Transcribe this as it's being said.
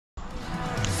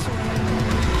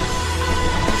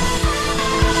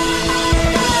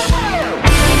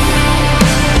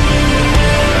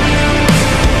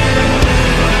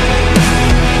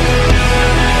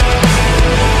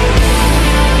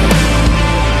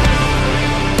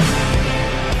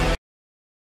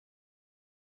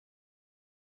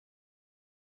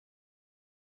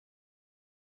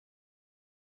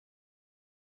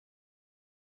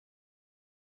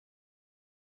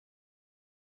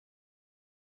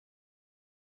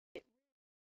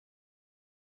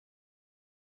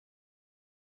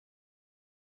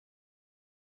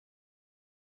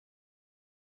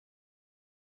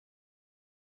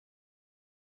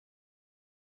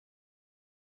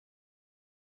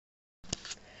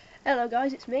Hello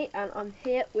guys, it's me and I'm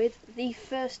here with the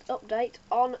first update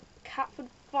on Catford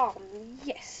Farm.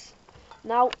 Yes!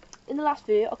 Now, in the last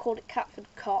video I called it Catford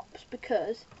Copse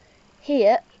because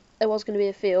here there was going to be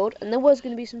a field and there was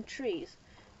going to be some trees,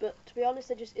 but to be honest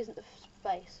there just isn't the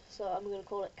space, so I'm going to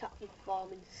call it Catford Farm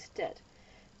instead.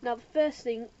 Now the first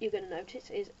thing you're going to notice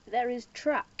is there is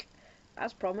track.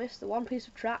 As promised, the one piece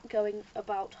of track going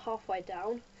about halfway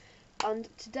down. And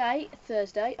today,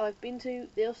 Thursday, I've been to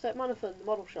the Steeton Valley Railway, the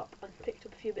model shop, and picked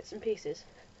up a few bits and pieces.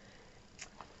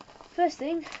 First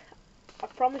thing, I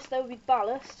promised there would be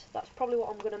ballast. That's probably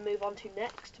what I'm going to move on to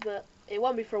next, but it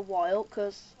won't be for a while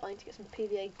because I need to get some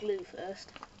PVA glue first.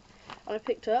 And I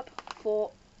picked up, for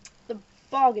the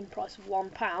bargain price of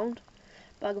 £1, a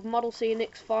bag of Model C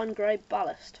Nix fine grade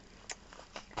ballast.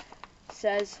 It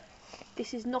says,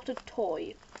 "This is not a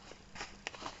toy."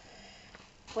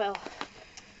 Well,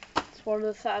 one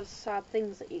of the sad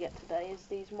things that you get today is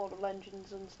these model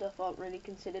engines and stuff aren't really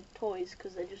considered toys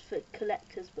because they're just for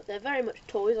collectors, but they're very much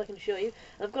toys, I can assure you.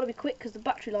 And I've got to be quick because the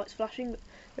battery light's flashing, but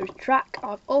there's track.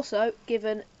 I've also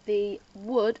given the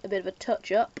wood a bit of a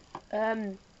touch up.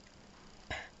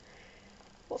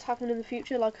 What's happening in the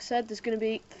future, like I said, there's going to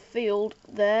be field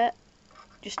there,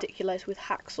 gesticulates with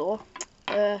hacksaw,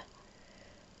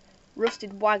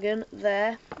 rusted wagon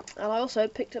there, and I also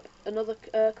picked up another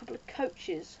couple of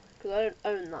coaches because I don't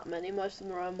own that many. Most of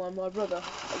them are owned by my brother.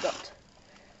 I got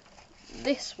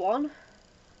this one,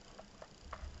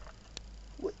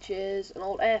 which is an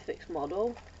old Airfix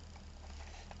model,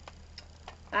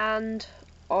 and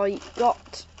I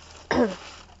got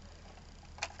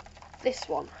this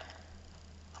one,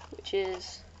 which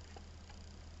is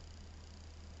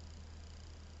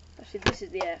actually, this is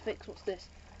the Airfix. What's this?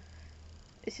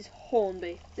 This is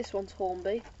Hornby. This one's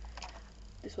Hornby.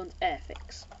 This one's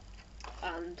Airfix.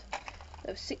 And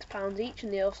they were £6 each in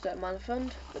the Steeton Valley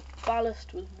Railway. The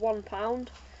ballast was £1,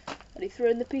 and he threw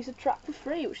in the piece of track for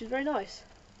free, which is very nice.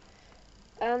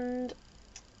 And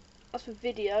as for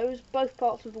videos, both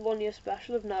parts of the 1 year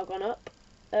special have now gone up.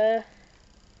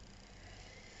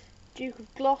 Duke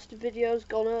of Gloucester video's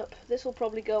gone up. This will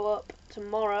probably go up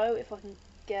tomorrow if I can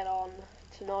get on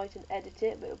tonight and edit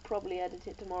it, but it'll probably edit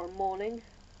it tomorrow morning.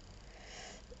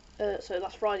 So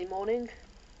that's Friday morning.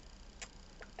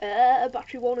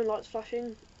 Battery warning lights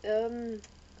flashing.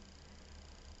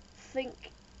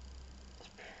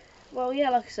 Well,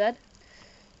 yeah, like I said,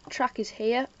 track is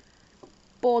here.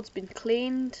 Board's been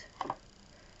cleaned.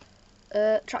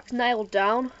 Track's nailed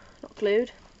down, not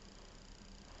glued.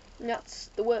 And that's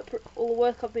the work, all the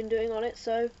work I've been doing on it.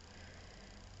 So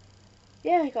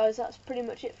yeah, guys, that's pretty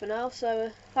much it for now.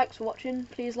 So thanks for watching.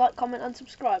 Please like, comment, and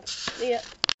subscribe. See ya.